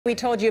We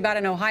told you about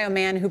an Ohio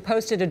man who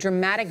posted a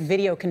dramatic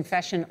video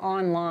confession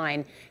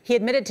online. He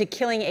admitted to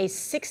killing a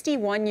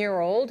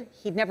 61-year-old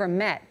he'd never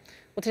met.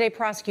 Well, today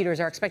prosecutors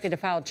are expected to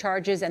file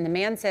charges, and the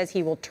man says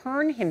he will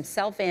turn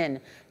himself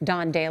in.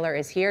 Don Dahler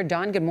is here.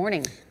 Don, good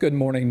morning. Good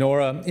morning,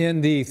 Nora.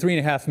 In the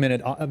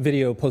 3.5-minute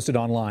video posted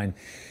online,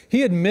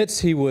 he admits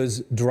he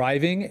was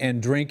driving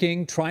and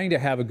drinking, trying to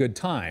have a good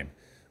time,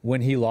 when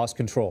he lost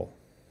control.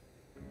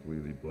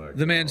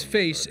 The man's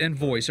face and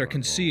voice are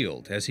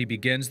concealed as he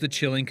begins the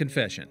chilling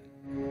confession.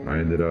 I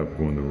ended up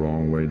going the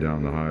wrong way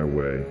down the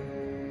highway,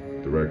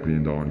 directly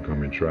into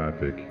oncoming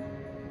traffic,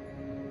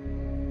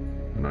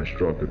 and I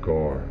struck a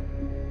car.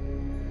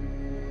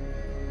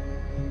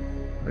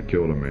 I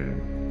killed a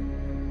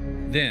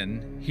man.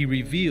 Then he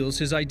reveals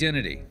his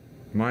identity.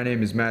 My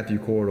name is Matthew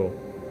Cordell,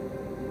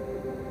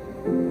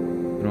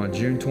 and on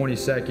June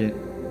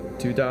 22nd,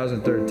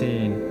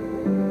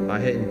 2013, I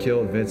hit and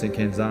killed Vincent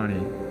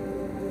Canzani.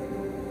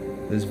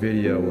 This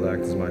video will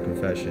act as my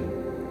confession.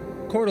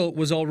 Cordell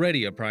was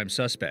already a prime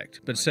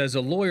suspect, but says a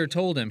lawyer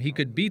told him he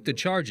could beat the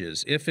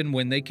charges if and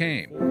when they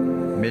came.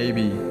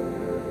 Maybe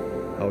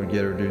I would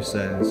get a reduced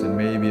sentence, and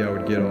maybe I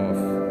would get off.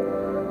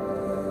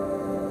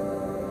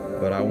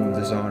 But I won't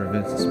dishonor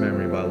Vincent's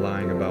memory by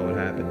lying about what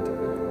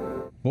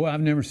happened. Boy, I've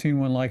never seen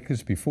one like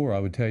this before, I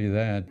would tell you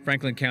that.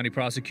 Franklin County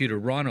Prosecutor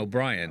Ron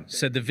O'Brien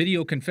said the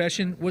video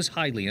confession was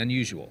highly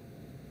unusual.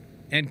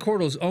 And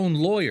Cordell's own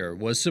lawyer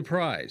was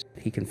surprised.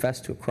 He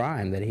confessed to a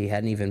crime that he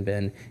hadn't even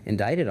been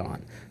indicted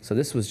on. So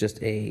this was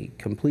just a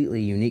completely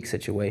unique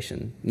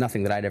situation,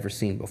 nothing that I'd ever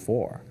seen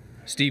before.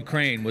 Steve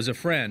Crane was a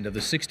friend of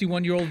the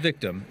 61-year-old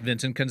victim,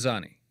 Vincent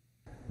Canzani.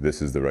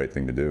 This is the right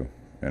thing to do,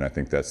 and I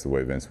think that's the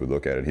way Vince would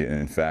look at it.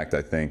 In fact,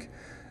 I think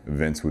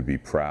Vince would be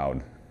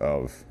proud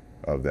of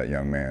that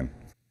young man.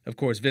 Of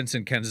course,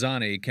 Vincent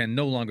Canzani can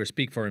no longer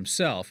speak for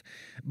himself,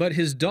 but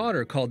his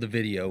daughter called the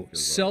video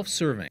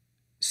self-serving,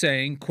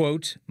 saying,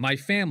 quote, "My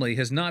family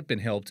has not been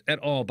helped at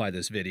all by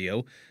this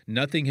video.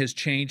 Nothing has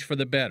changed for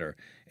the better,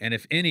 and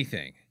if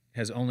anything,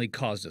 has only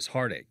caused us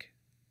heartache."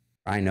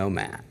 I know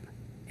Matt,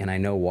 and I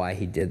know why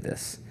he did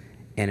this,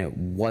 and it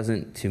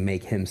wasn't to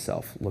make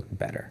himself look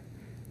better.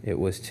 It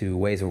was to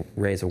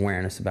raise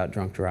awareness about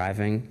drunk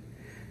driving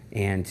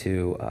and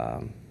to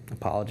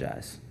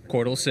apologize.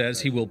 Cordell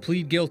says he will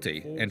plead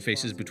guilty and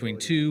faces between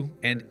 2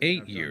 and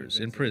 8 years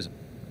in prison.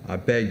 I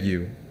beg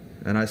you,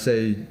 and I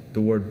say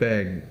the word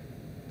beg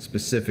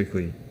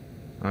specifically,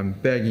 I'm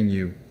begging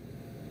you,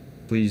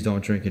 please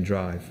don't drink and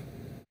drive.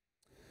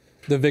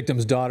 The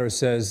victim's daughter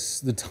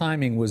says the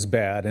timing was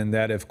bad and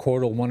that if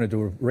Cordell wanted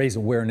to raise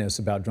awareness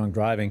about drunk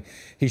driving,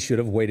 he should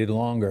have waited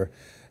longer.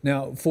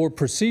 Now, for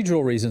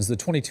procedural reasons, the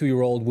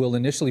 22-year-old will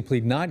initially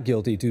plead not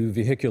guilty to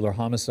vehicular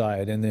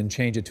homicide and then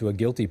change it to a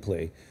guilty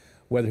plea.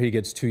 Whether he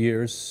gets 2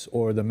 years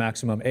or the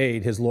maximum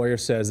 8, his lawyer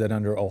says that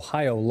under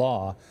Ohio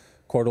law,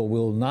 Cordell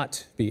will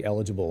not be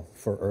eligible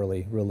for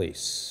early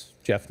release.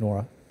 Jeff,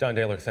 Nora. Don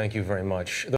Dahler, thank you very much.